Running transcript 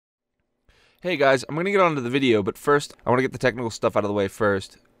Hey guys, I'm going to get on to the video, but first, I want to get the technical stuff out of the way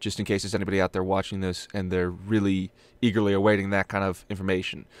first, just in case there's anybody out there watching this and they're really eagerly awaiting that kind of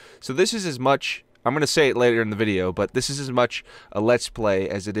information. So this is as much, I'm going to say it later in the video, but this is as much a Let's Play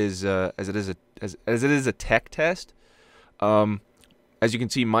as it is a tech test. As you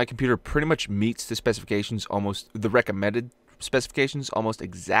can see, my computer pretty much meets the specifications, the recommended specifications almost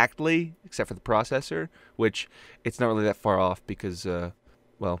exactly, except for the processor, which it's not really that far off because,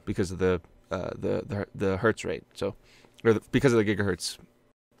 well, because of the hertz rate. So, because of the gigahertz.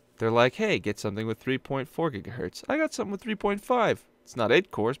 They're like, hey, get something with 3.4 gigahertz. I got something with 3.5. It's not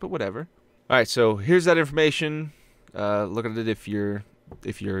 8 cores, but whatever. All right, so here's that information. Look at it if you're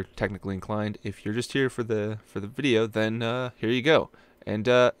technically inclined. If you're just here for the video, then here you go. And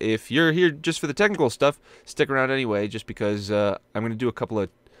if you're here just for the technical stuff, stick around anyway, just because I'm going to do a couple of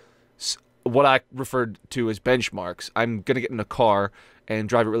what I referred to as benchmarks. I'm going to get in a car and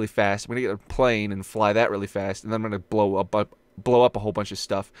drive it really fast. I'm going to get a plane and fly that really fast, and then I'm going to blow up a whole bunch of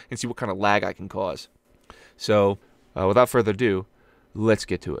stuff and see what kind of lag I can cause. So, without further ado, let's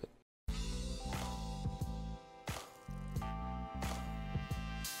get to it.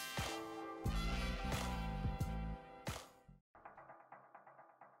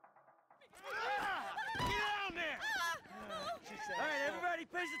 Alright, everybody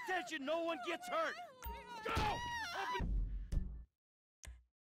pays attention, no one gets hurt. Go! Open.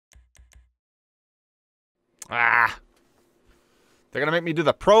 Ah! They're gonna make me do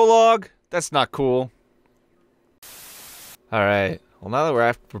the prologue? That's not cool. Alright, well now that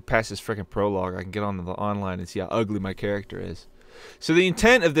we're past this freaking prologue, I can get on to the online and see how ugly my character is. So the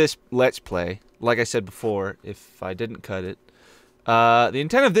intent of this Let's Play, like I said before, if I didn't cut it, the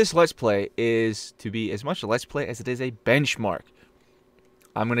intent of this Let's Play is to be as much a Let's Play as it is a benchmark.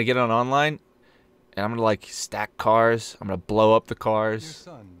 I'm going to get on online, and I'm going to, like, stack cars. I'm going to blow up the cars. Your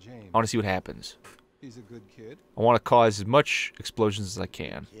son, James. I want to see what happens. He's a good kid. I want to cause as much explosions as I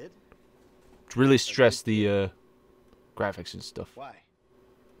can. Kid? To really stress the graphics and stuff. Why?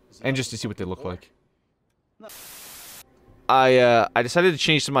 And just to see what they look like. I decided to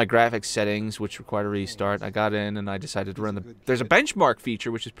change some of my graphics settings, which required a restart. I got in and I decided to run the... There's a benchmark feature,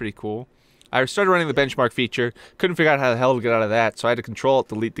 which is pretty cool. I started running the benchmark feature, couldn't figure out how the hell to get out of that, so I had to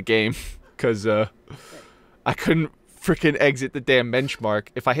Control-Delete the game, because I couldn't freaking exit the damn benchmark.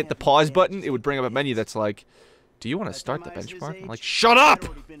 If I hit the pause button, it would bring up a menu that's like, do you want to start the benchmark? I'm like, shut up!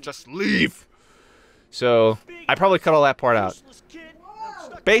 Just leave! So, I probably cut all that part out.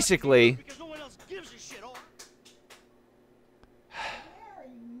 Basically...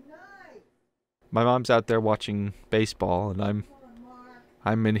 My mom's out there watching baseball, and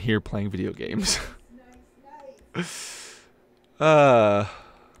I'm in here playing video games. Hey,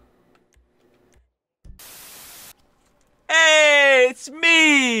 it's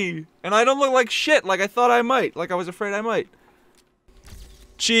me! And I don't look like shit like I thought I might, like I was afraid I might.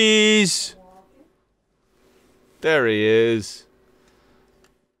 Cheese! There he is.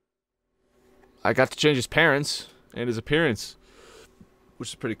 I got to change his parents and his appearance, which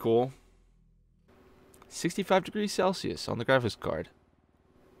is pretty cool. 65 degrees Celsius on the graphics card.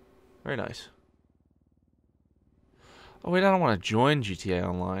 Very nice. Oh wait, I don't want to join GTA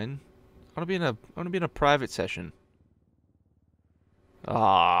Online. I want to be in a private session.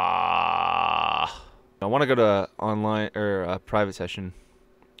 Ah. I want to go to online or a private session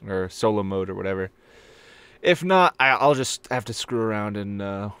or solo mode or whatever. If not, I'll just have to screw around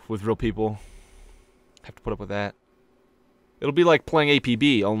and with real people. Have to put up with that. It'll be like playing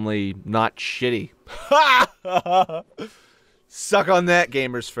APB, only not shitty. Suck on that,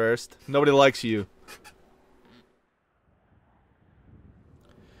 gamers first. Nobody likes you.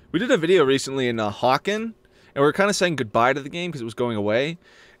 We did a video recently in Hawken, and we were kind of saying goodbye to the game because it was going away,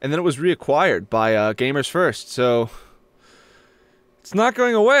 and then it was reacquired by Gamers First, so it's not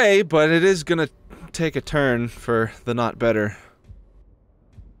going away, but it is gonna take a turn for the not better.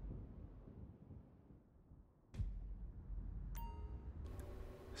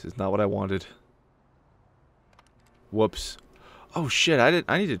 This is not what I wanted. Whoops. Oh shit,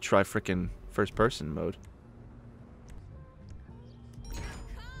 I need to try frickin' first person mode.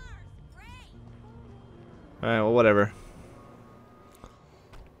 Alright, well whatever.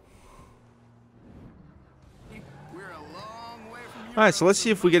 Alright, so let's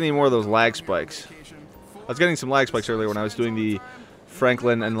see if we get any more of those lag spikes. I was getting some lag spikes earlier when I was doing the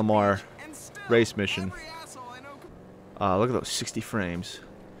Franklin and Lamar race mission. Look at those 60 frames.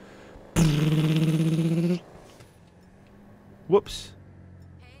 Whoops.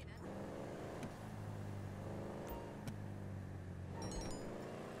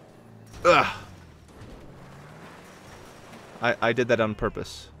 Ugh. I did that on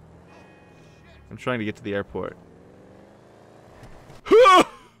purpose. I'm trying to get to the airport. Look,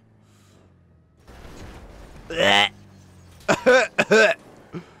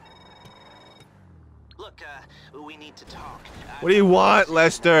 we need to talk. What do you want,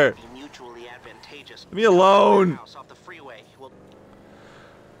 Lester? Be mutually advantageous. Leave me alone. House off the freeway. We'll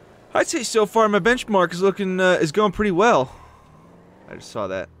I'd say so far my benchmark is looking is going pretty well. I just saw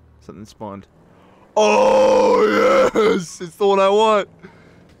that. Something spawned. Oh yes! It's the one I want.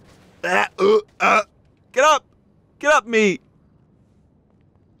 Get up! Get up, me!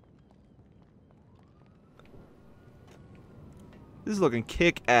 This is looking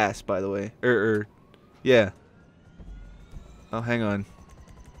kick-ass, by the way. Yeah. Oh, hang on.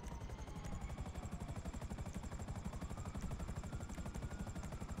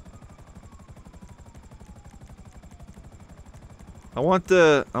 I want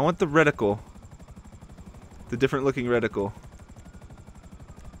the reticle. The different looking reticle.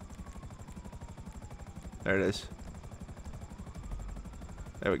 There it is.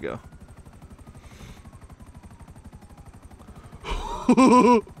 There we go.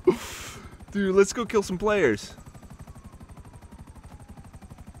 Dude, let's go kill some players.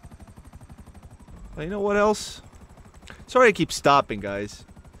 You know what else? Sorry I keep stopping, guys.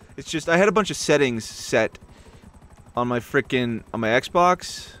 It's just I had a bunch of settings set on my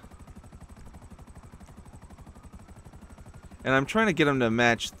Xbox. And I'm trying to get them to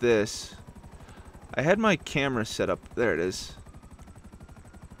match this. I had my camera set up. There it is.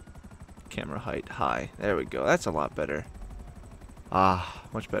 Camera height high. There we go. That's a lot better. Ah,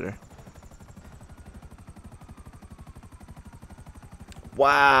 much better.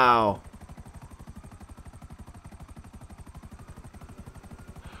 Wow.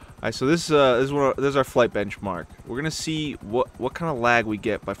 Alright, so this is our flight benchmark. We're gonna see what kind of lag we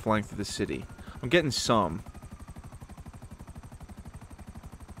get by flying through the city. I'm getting some.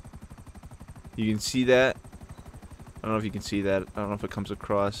 You can see that. I don't know if you can see that. I don't know if it comes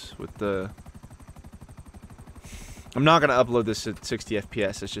across with the... I'm not gonna upload this at 60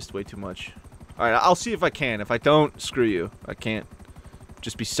 FPS. It's just way too much. Alright, I'll see if I can. If I don't, screw you. I can't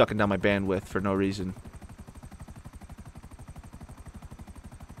just be sucking down my bandwidth for no reason.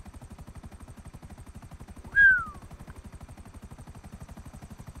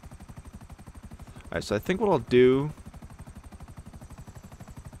 Alright, so I think what I'll do...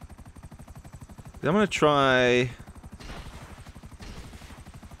 I'm gonna try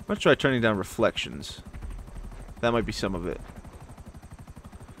turning down reflections. That might be some of it.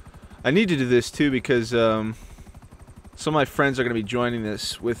 I need to do this too because some of my friends are gonna be joining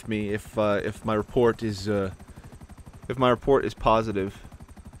this with me if my report is positive.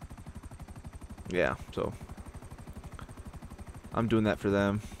 Yeah, so I'm doing that for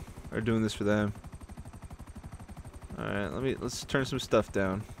them. Or doing this for them. Alright, let's turn some stuff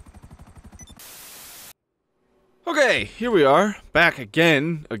down. Okay, here we are, back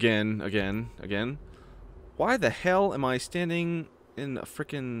again. Why the hell am I standing in a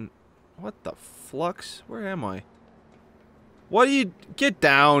frickin'... What the flux? Where am I? What do you... Get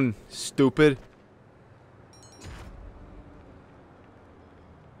down, stupid.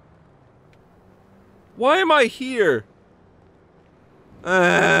 Why am I here?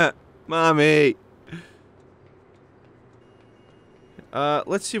 Mommy.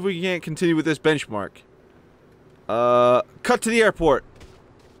 Let's see if we can't continue with this benchmark. Cut to the airport.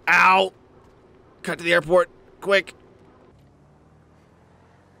 Ow! Cut to the airport, quick.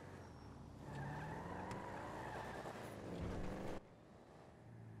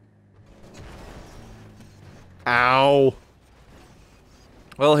 Ow.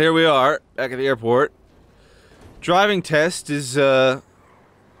 Well, here we are, back at the airport. Driving test is, the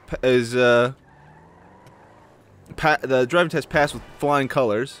driving test passed with flying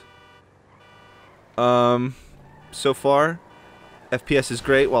colors. So far, FPS is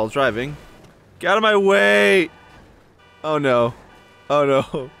great while driving. Get out of my way! Oh no. Oh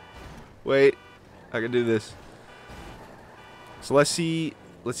no. Wait. I can do this. So let's see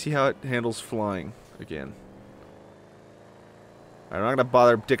how it handles flying again. Alright, I'm not gonna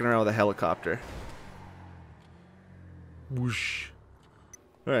bother dicking around with a helicopter. Whoosh.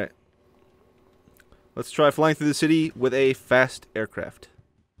 Alright. Let's try flying through the city with a fast aircraft.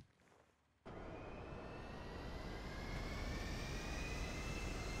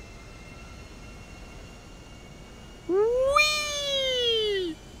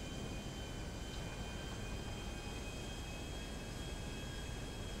 Whee!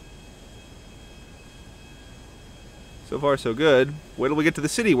 So far, so good. Wait till we get to the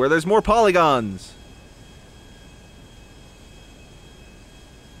city where there's more polygons.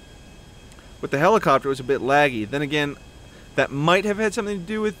 With the helicopter, it was a bit laggy. Then again, That might have had something to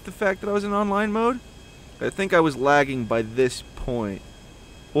do with the fact that I was in online mode. I think I was lagging by this point.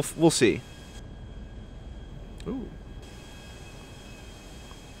 We'll see. Ooh.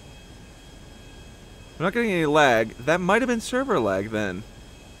 I'm not getting any lag. That might have been server lag then.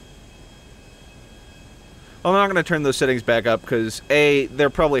 I'm not going to turn those settings back up because A, they're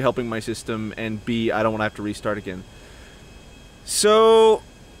probably helping my system, and B, I don't want to have to restart again. So,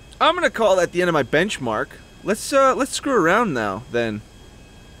 I'm going to call that the end of my benchmark. Let's screw around now, then.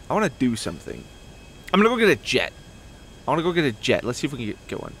 I want to do something. I'm going to go get a jet. I want to go get a jet. Let's see if we can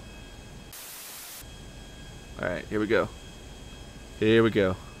get one. Alright, here we go. Here we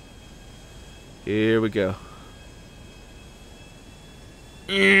go. Here we go.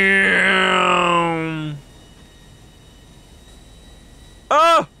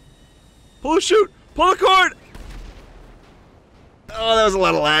 Ah! Pull the chute! Pull the cord! Oh, that was a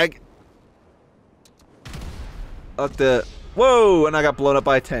lot of lag. Up the... Whoa! And I got blown up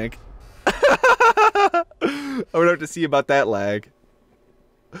by a tank. I would have to see about that lag.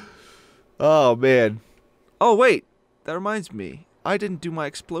 Oh, man. Oh, wait. That reminds me. I didn't do my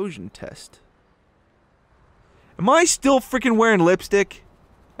explosion test. Am I still freaking wearing lipstick?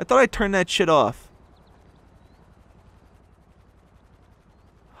 I thought I turned that shit off.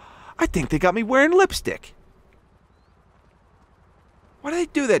 I think they got me wearing lipstick. Why did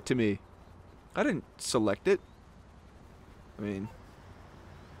they do that to me? I didn't select it. I mean,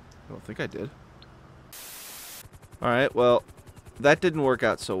 I don't think I did. Alright, well, that didn't work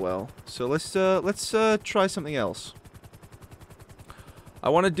out so well. So let's try something else. I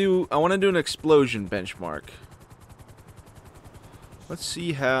wanna do an explosion benchmark. Let's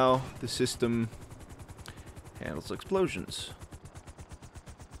see how the system handles explosions.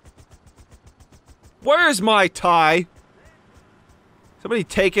 Where's my tie? Somebody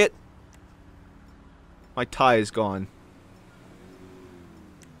take it. My tie is gone.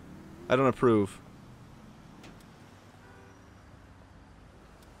 I don't approve.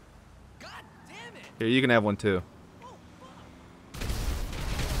 God damn it! Here, you can have one too.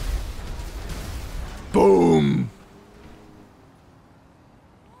 Boom!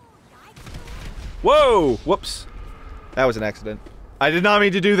 Whoa! Whoops. That was an accident. I did not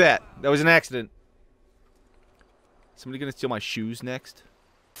mean to do that. That was an accident. Somebody gonna steal my shoes next?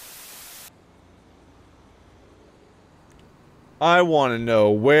 I want to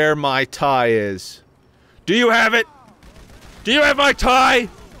know where my tie is. Do you have it? Do you have my tie?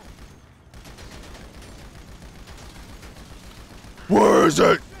 Where is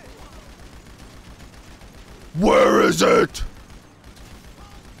it? Where is it?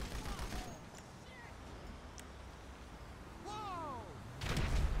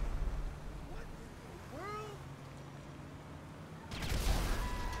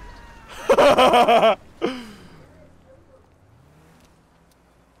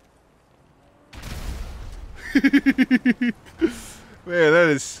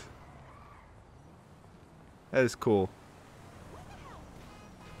 Man, that is cool.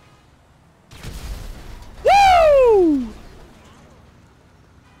 Woo!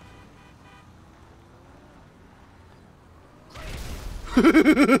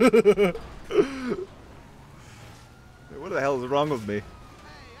 What the hell is wrong with me?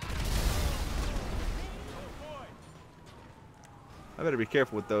 I better be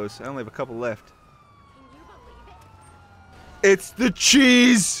careful with those. I only have a couple left. It's the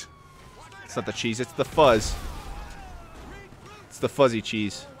cheese! It's not the cheese, it's the fuzz. It's the fuzzy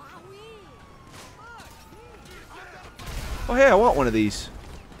cheese. Oh hey, I want one of these.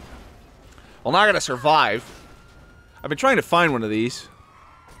 Well, now I gotta survive. I've been trying to find one of these.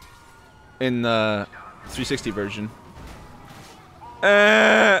 In the 360 version.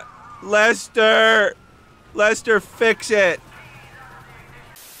 Lester! Lester, fix it!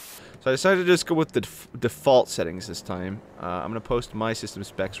 So I decided to just go with the default settings this time. I'm gonna post my system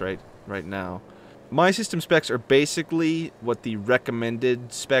specs right now. My system specs are basically what the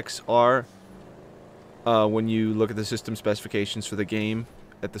recommended specs are when you look at the system specifications for the game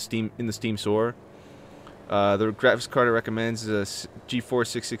at the in the Steam store. The graphics card it recommends is a GeForce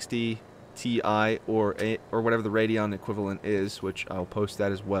 660 Ti or whatever the Radeon equivalent is, which I'll post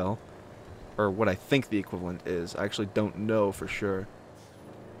that as well, or what I think the equivalent is. I actually don't know for sure.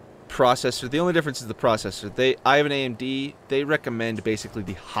 Processor, the only difference is the processor. I have an AMD. They recommend basically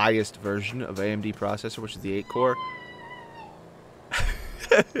the highest version of AMD processor, which is the 8-core.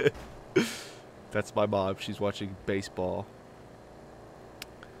 That's my mom. She's watching baseball.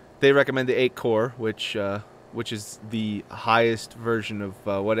 They recommend the 8-core, which is the highest version of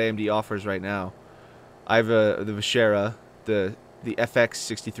what AMD offers right now. I have the Vishera, the FX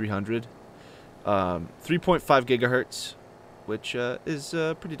 6300, 3.5 gigahertz. which is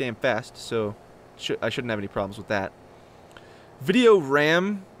pretty damn fast, so I shouldn't have any problems with that. Video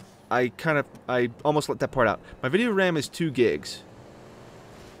RAM, I almost let that part out. My video RAM is 2 gigs.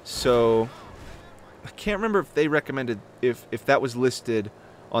 So I can't remember if they recommended if that was listed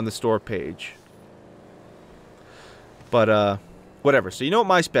on the store page. But whatever. So you know what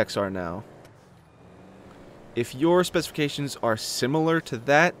my specs are now. If your specifications are similar to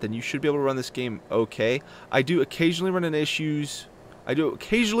that, then you should be able to run this game okay. I do occasionally run into issues. I do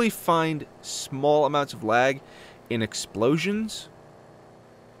occasionally find small amounts of lag in explosions.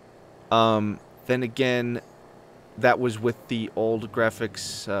 Then again, that was with the old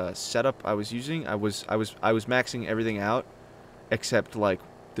graphics setup I was using. I was maxing everything out except like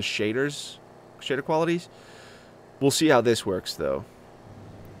the shader qualities. We'll see how this works though.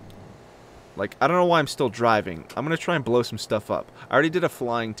 Like, I don't know why I'm still driving. I'm gonna try and blow some stuff up. I already did a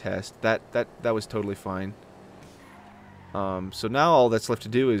flying test. That was totally fine. So now all that's left to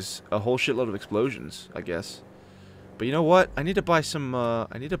do is a whole shitload of explosions, I guess. But you know what? I need to buy some.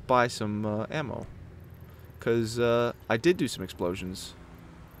 Ammo, cause I did do some explosions.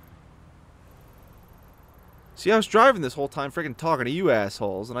 See, I was driving this whole time, freaking talking to you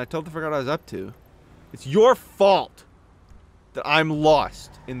assholes, and I totally forgot what I was up to. It's your fault that I'm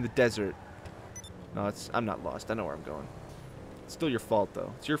lost in the desert. No, I'm not lost. I know where I'm going. It's still your fault,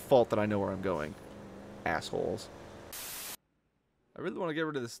 though. It's your fault that I know where I'm going. Assholes. I really want to get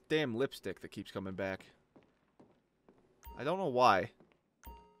rid of this damn lipstick that keeps coming back. I don't know why.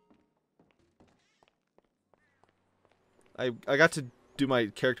 I got to do my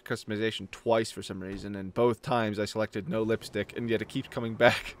character customization twice for some reason, and both times I selected no lipstick, and yet it keeps coming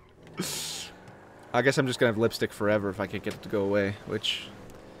back. I guess I'm just gonna have lipstick forever if I can't get it to go away, which...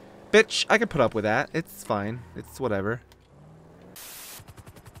 Bitch, I can put up with that. It's fine. It's whatever.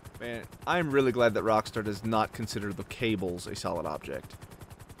 Man, I'm really glad that Rockstar does not consider the cables a solid object.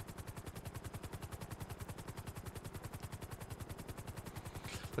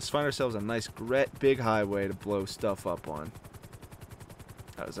 Let's find ourselves a nice, big highway to blow stuff up on.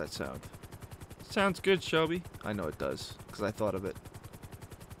 How does that sound? Sounds good, Shelby. I know it does, because I thought of it.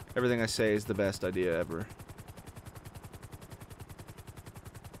 Everything I say is the best idea ever.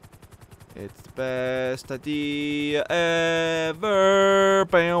 It's the best idea ever.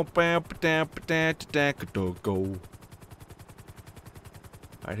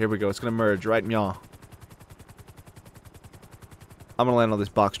 Alright, here we go. It's gonna merge right meow. I'm gonna land on this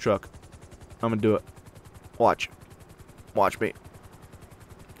box truck. I'm gonna do it. Watch. Watch me.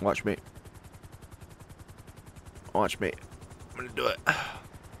 Watch me. Watch me. I'm gonna do it. I'm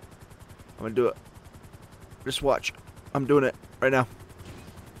gonna do it. Just watch. I'm doing it right now.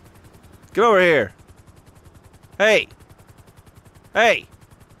 Get over here. Hey. Hey.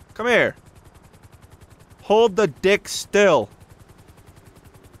 Come here. Hold the dick still.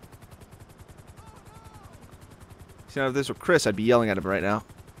 See, now if this were Chris, I'd be yelling at him right now.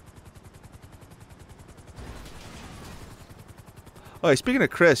 Oh, hey, speaking of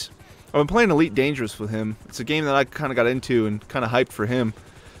Chris, I've been playing Elite Dangerous with him. It's a game that I kind of got into and kind of hyped for him.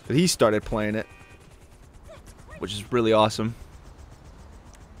 That he started playing it. Which is really awesome.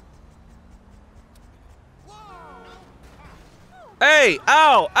 Hey!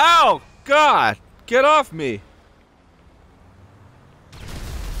 Ow! Ow! God! Get off me!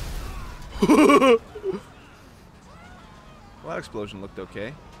 Well, that explosion looked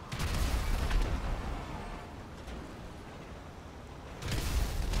okay.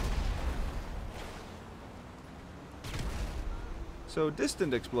 So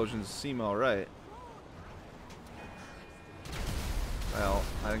distant explosions seem alright. Well,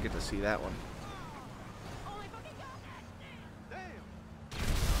 I didn't get to see that one.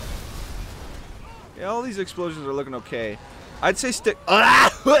 Yeah, all these explosions are looking okay. I'd say stick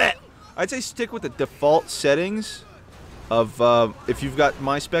with the default settings of if you've got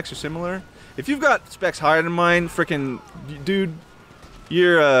my specs or similar. If you've got specs higher than mine, frickin' dude,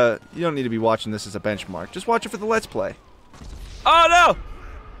 you don't need to be watching this as a benchmark. Just watch it for the Let's Play. Oh no!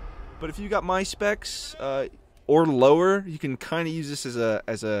 But if you got my specs or lower, you can kind of use this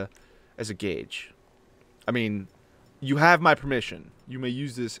as a gauge. I mean, you have my permission. You may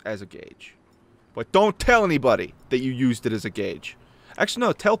use this as a gauge. But don't tell anybody that you used it as a gauge. Actually,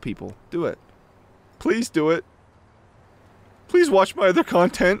 no, tell people. Do it. Please do it. Please watch my other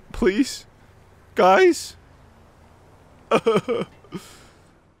content, please. Guys. Oh,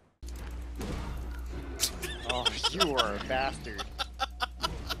 you are a bastard.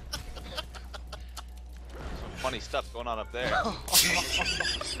 Some funny stuff going on up there.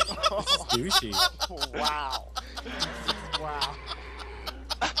 Douchey. Wow. Wow.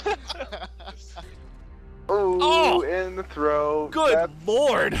 Oh! in the throat. Good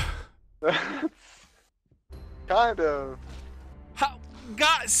lord! That's kind of. How?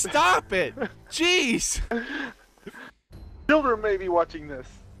 God, stop it! Jeez! Children may be watching this.